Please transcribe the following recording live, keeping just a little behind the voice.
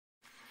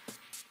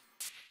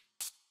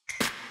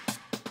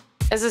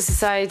As a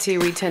society,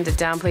 we tend to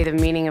downplay the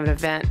meaning of an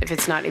event if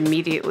it's not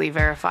immediately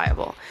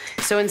verifiable.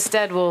 So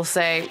instead, we'll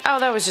say, oh,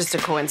 that was just a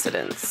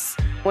coincidence.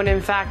 When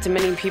in fact,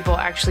 many people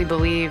actually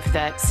believe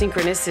that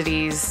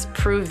synchronicities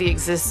prove the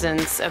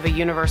existence of a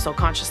universal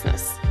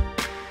consciousness.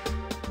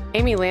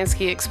 Amy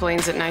Lansky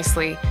explains it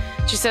nicely.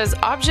 She says,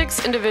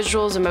 objects,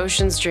 individuals,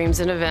 emotions, dreams,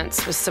 and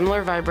events with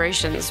similar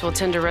vibrations will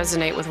tend to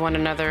resonate with one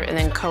another and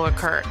then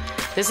co-occur.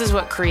 This is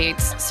what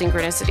creates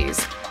synchronicities.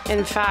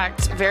 In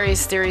fact,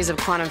 various theories of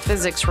quantum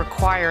physics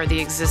require the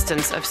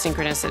existence of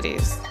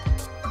synchronicities.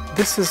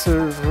 This is a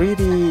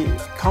really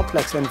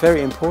complex and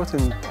very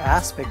important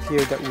aspect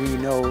here that we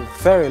know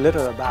very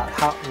little about,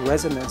 how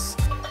resonance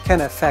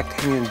can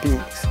affect human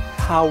beings,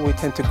 how we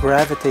tend to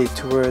gravitate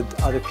toward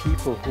other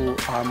people who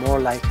are more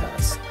like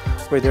us,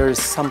 where there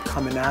is some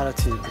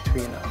commonality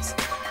between us.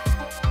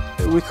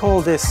 We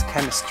call this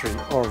chemistry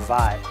or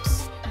vibes.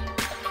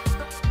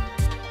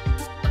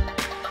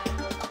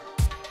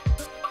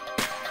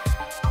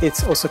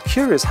 It's also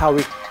curious how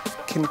we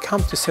can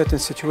come to certain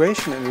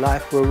situations in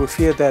life where we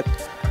feel that,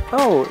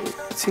 oh,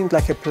 it seemed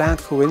like a planned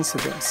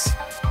coincidence.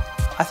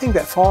 I think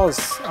that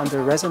falls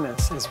under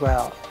resonance as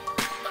well.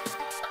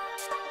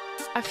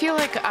 I feel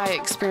like I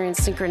experience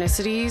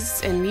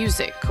synchronicities in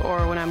music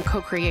or when I'm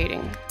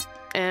co-creating.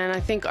 And I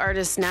think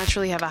artists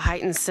naturally have a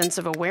heightened sense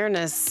of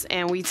awareness,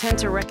 and we tend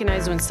to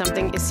recognize when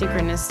something is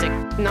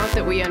synchronistic. Not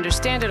that we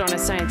understand it on a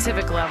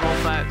scientific level,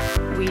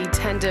 but we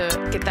tend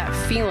to get that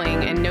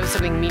feeling and know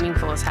something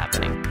meaningful is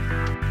happening.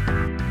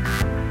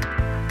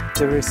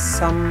 There is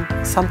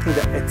something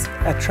that it's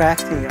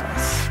attracting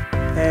us,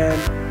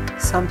 and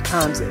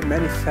sometimes it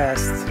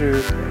manifests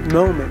through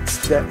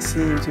moments that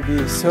seem to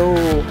be so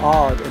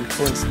odd and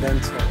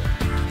coincidental.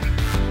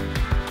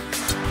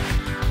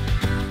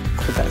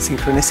 For that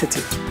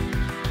synchronicity.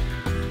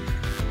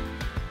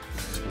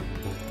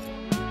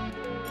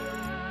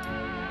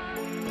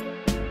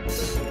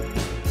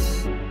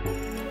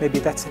 Maybe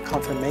that's a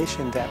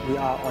confirmation that we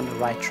are on the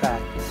right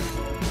track.